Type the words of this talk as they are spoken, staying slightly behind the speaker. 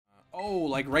Oh,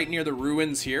 like right near the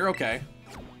ruins here? Okay.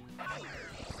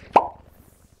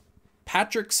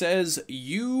 Patrick says,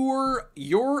 you're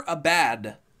a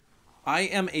bad. I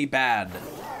am a bad.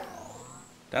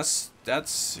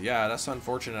 Yeah, that's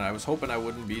unfortunate. I was hoping I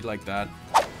wouldn't be like that.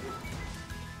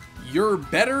 You're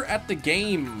better at the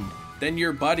game than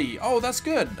your buddy. Oh, that's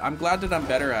good. I'm glad that I'm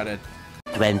better at it.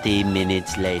 20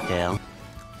 minutes later.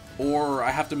 Or I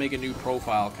have to make a new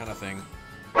profile kind of thing.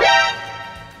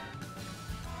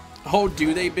 Oh,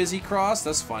 do they busy cross?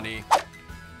 That's funny.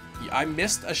 I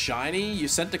missed a shiny? You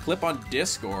sent the clip on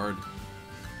Discord.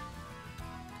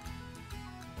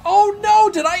 Oh no,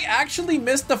 did I actually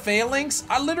miss the Falinks?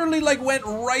 I literally like went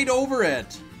right over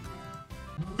it.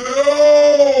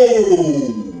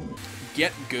 No!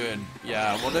 Get good.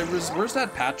 Yeah, well where's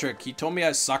that Patrick? He told me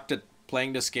I sucked at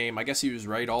playing this game. I guess he was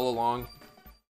right all along.